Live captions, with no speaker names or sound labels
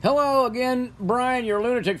Hello again, Brian, your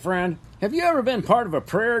lunatic friend. Have you ever been part of a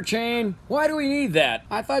prayer chain? Why do we need that?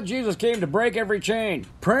 I thought Jesus came to break every chain.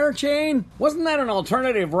 Prayer chain? Wasn't that an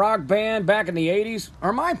alternative rock band back in the 80s?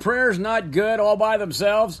 Are my prayers not good all by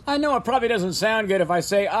themselves? I know it probably doesn't sound good if I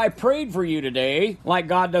say, I prayed for you today, like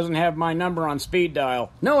God doesn't have my number on speed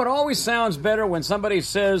dial. No, it always sounds better when somebody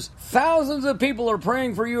says, thousands of people are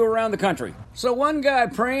praying for you around the country. So one guy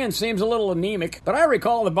praying seems a little anemic, but I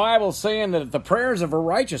recall the Bible saying that the prayers of a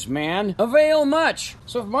righteous man avail much.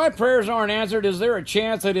 So if my prayers aren't answered, is there a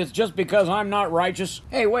chance that it's just because I'm not righteous?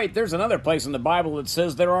 Hey, wait, there's another place in the Bible that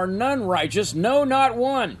says there are none righteous, no, not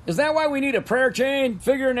one. Is that why we need a prayer chain?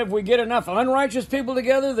 Figuring if we get enough unrighteous people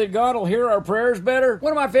together that God will hear our prayers better?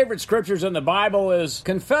 One of my favorite scriptures in the Bible is,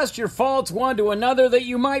 confess your faults one to another that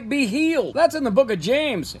you might be healed. That's in the book of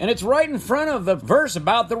James, and it's right in front of the verse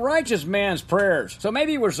about the righteous man's prayers. So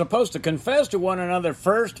maybe we're supposed to confess to one another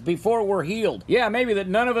first before we're healed. Yeah, maybe that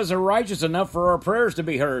none of us are righteous enough for our prayers to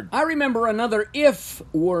be heard. I remember another if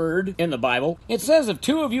word in the Bible. It says if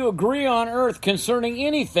two of you agree on earth concerning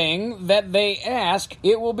anything that they ask,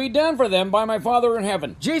 it will be done for them by my Father in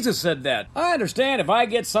heaven. Jesus said that. I understand if I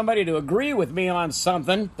get somebody to agree with me on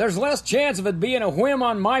something, there's less chance of it being a whim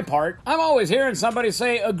on my part. I'm always hearing somebody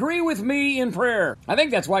say, agree with me in prayer. I think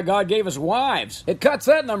that's why God gave us wives. It cuts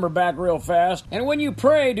that number back real fast. And when you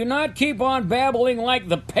pray, do not keep on babbling like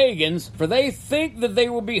the pagans, for they think that they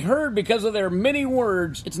will be heard because of their many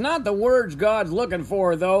words. It's not the words God's looking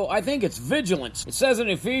for, though. I think it's vigilance. It says in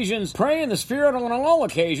Ephesians, pray in the Spirit on all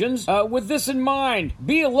occasions, with this in mind.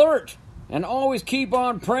 Be alert and always keep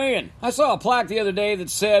on praying. I saw a plaque the other day that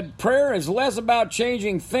said, prayer is less about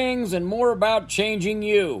changing things and more about changing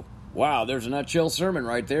you. Wow, there's a nutshell sermon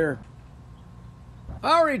right there.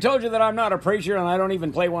 I already told you that I'm not a preacher and I don't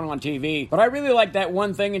even play one on TV, but I really like that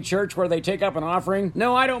one thing in church where they take up an offering.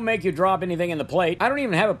 No, I don't make you drop anything in the plate. I don't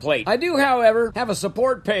even have a plate. I do, however, have a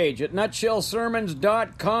support page at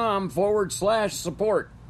nutshellsermons.com/support.